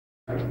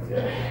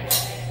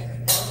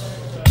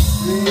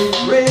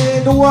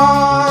Red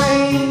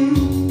wine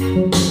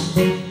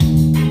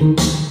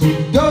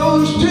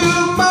goes to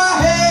my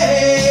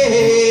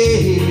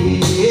head,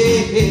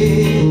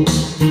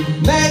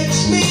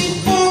 makes me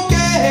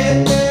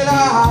forget that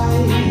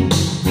I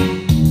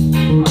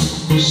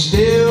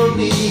still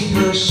need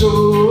her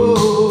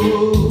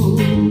soul.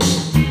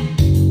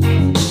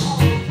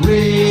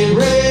 Red,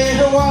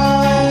 red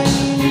wine,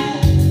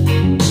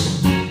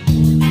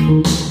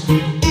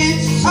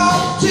 it's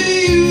up to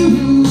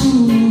you.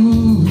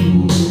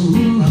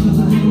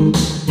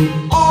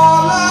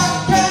 All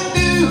I can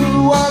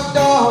do, I've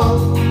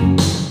done.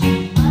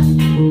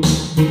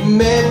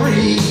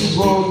 Memories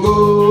won't go.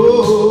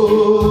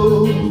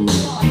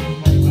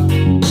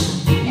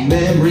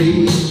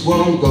 Memories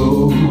won't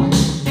go.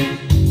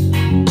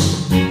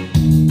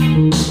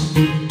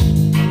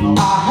 I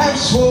have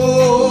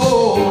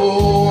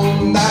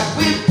sworn that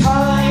with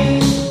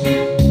time,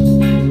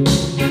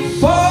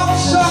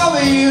 thoughts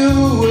of you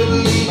would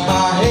leave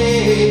my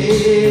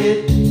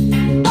head.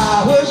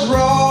 I was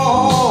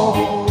wrong,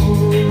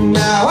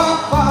 now I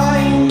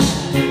find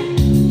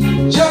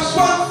just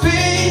one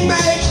thing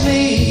makes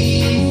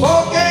me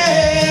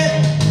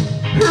forget.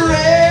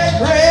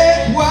 Red,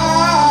 red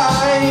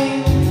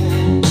wine,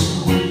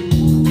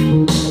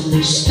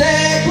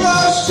 stay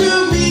close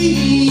to me.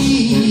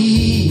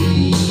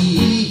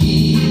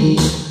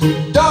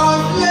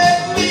 Don't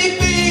let me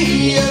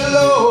be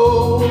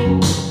alone.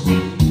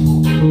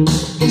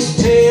 It's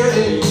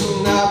tearing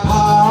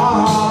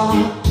apart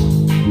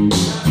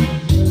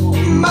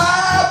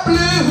my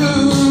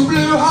blue,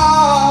 blue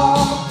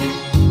heart.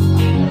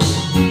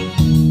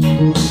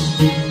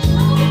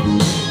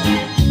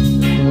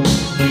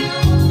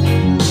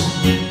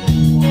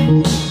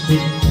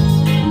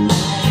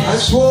 I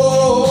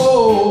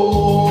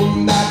swore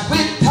that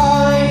with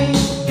time,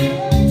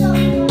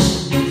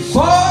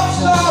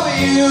 thoughts of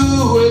you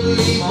would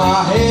leave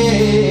my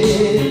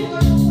head.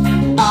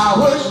 I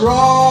was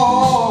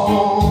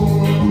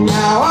wrong,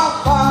 now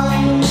I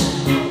find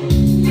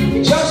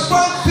just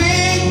one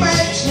thing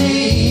makes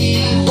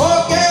me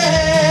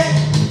forget.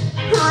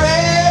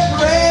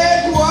 Red,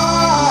 red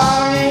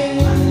wine,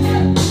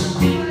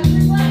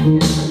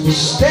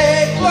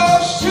 stay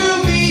close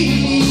to me.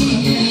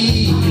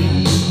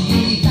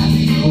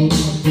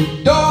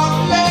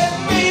 Don't let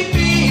me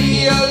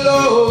be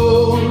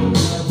alone.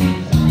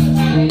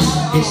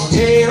 It's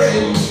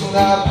tearing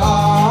apart.